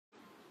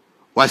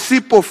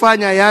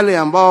wasipofanya yale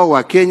ambao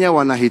Wakenya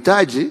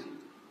wanahitaji,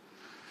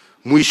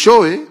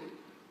 mwishowe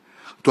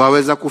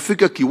tuwaweza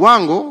kufika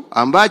kiwango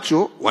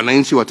ambacho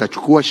wananchi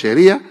watachukua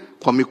sheria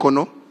kwa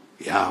mikono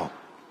yao.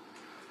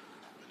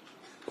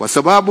 Kwa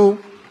sababu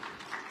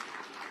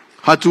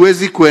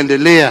hatuwezi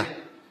kuendelea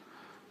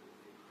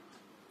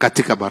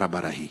katika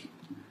barabara hii.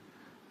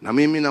 Na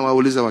mimi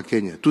nawauliza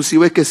Wakenya,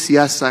 tusiweke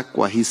siasa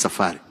kwa hii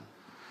safari.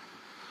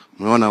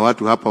 Mnaona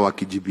watu hapa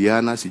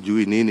wakijibiana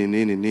sijui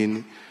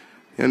nini.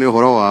 Yani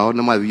uhoro wao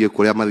na mathie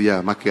kuria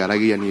mathia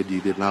makiaragia ni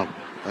ndinde nao.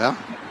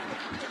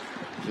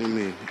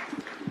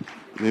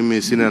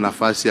 Mimi sina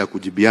nafasi ya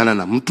kujibiana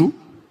na mtu,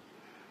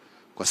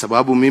 kwa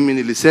sababu mimi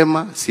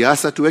nilisema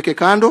siasa tuweke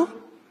kando,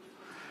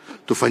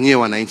 tufanyie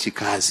wananchi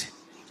kazi.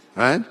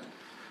 Right?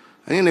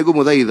 Ani nego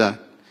muthaitha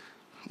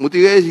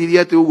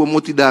mutigeciria ati uguo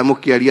mutida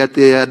mukiaria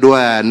ati andu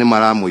aya ni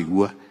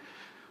maramuigua,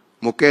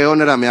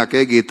 mukeonera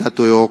miaka ingi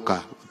 3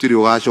 yoka utiri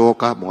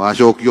ugacoka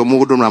mugacokio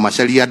mundu na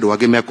macaria andu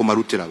angi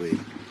mekumarutira wira.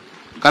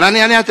 Kana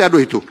ni ati andu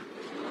itu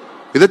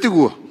ithe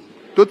tiguo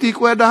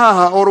tutikwenda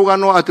haha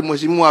orugano ati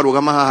mheshimiwa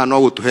arugama haha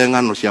no gutuhe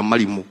ngano cia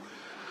marimu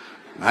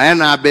na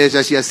ena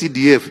mbeca cia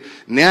CDF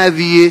ni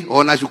athie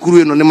ona cukuru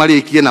ino ni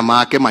marikie na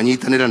make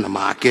manyitanira na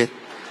make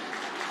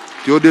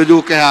ti undu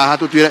njuke haha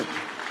tutire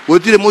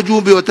gutire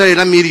mujumbe otari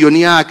na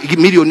milioni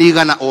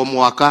 100 o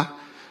mwaka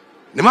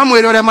ni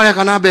mamwire uria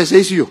mareka na mbeca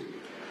icio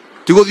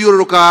ti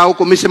guthiururuka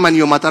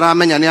ukumicemanio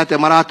mataramenya ni ate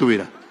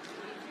maratwira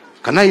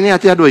kana ni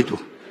ate andu aitu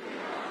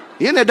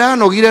yene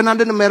ndanogire na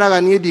ndi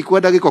meraga ni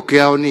ndikwenda giko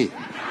kiao ni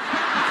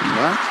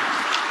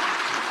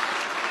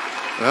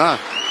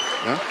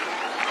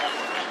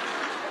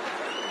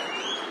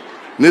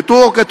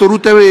nituke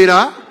turute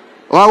wira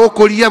wa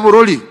gukuria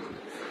bururi,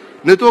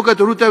 nituke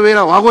turute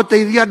wira wa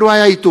guteithia andu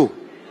aya itu,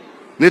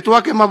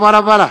 nitwake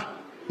mabarabara,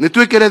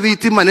 nitwikire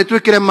thitima,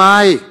 nitwikire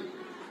mai,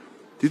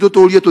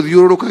 tituturie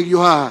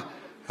tuthiururukagio haha.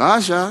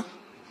 Aca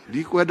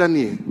ndikwenda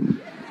nie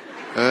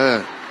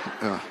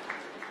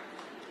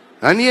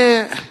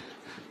anie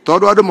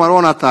tondu andu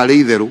marona tari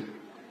itheru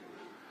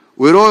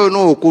wira uyu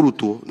no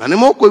ukurutwo na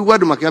nimo kuigua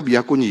andu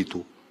makiambia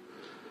kunyitwo,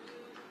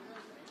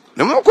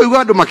 nimo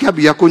kuigua andu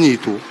makiambia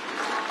kunyitwo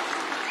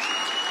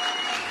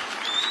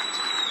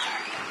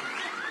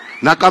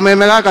na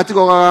kameme gaka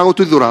tiko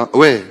gagututhura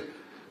we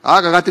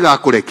aka gatiga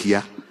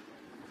kurekia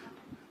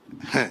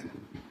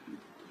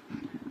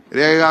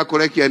ria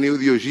gakurekia ni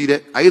uthio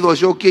cire aitho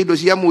cokie indo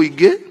cia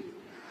muingi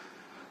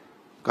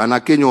kana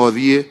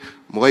kinyothie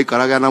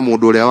mugaikaraga na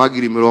mundu uria wa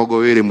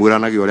 2020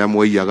 mwiranagia uria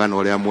mwiyaga na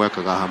uria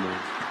mwekaga hamwe.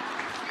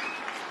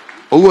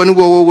 Uguo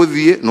niguo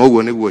guguthie na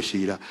uguo niguo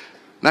cira.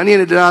 Na nie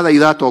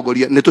ndirathaitha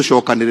atongoria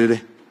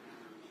nitucokanirire,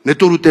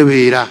 niturute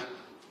wira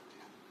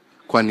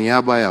kwa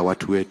niaba ya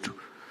watu wetu.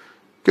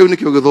 Kiu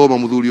nikio githoma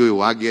muthuri uyu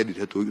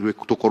wangiendire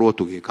tukorwo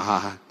tugika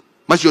haha.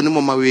 Macio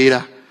nimo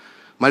mawira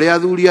maria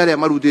athuri aria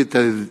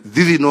marutite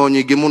thithi no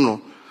nyingi muno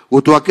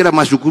gutwakira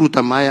macukuru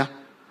ta maya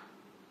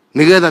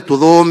nigetha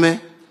tuthome,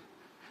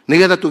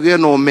 nigetha tugie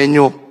no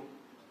menyo.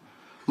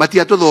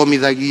 Matia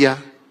tuthomithagia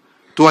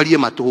twarie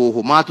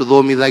matuhu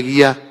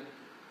matuthomithagia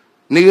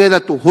nigetha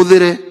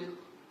tuhuthire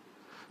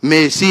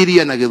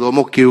meciria na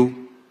githomo kiu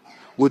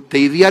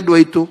guteithia andu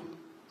aitu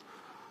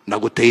na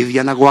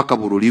guteithia na gwaka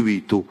bururi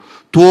witu,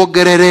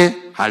 tuongerere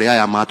hari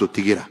aya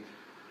matutigira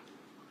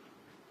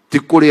ti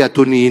kuria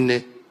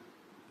tunine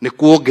ni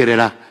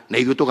kuongerera na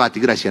ithu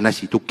tugatigira ciana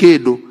citu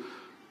kindu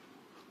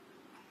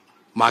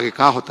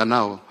magikahota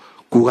nao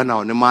kuga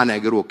nao ni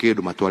manengerwo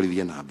kindu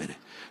matwarithie na mbere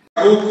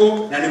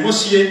guku na ni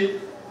mucie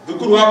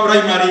thukuru wa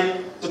primary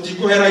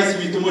tutikuhe rais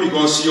witu murigo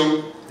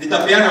ucio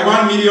nitapeana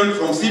 1 million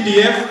from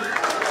CDF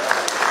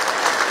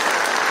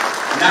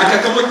na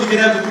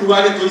akakamutigira thukuru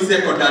wa Gitui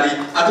secondary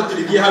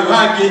atuturigie hau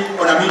hangi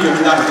ona milioni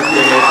 5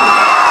 tukiegete.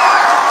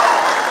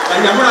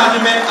 Kaya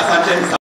murathime, asanteni.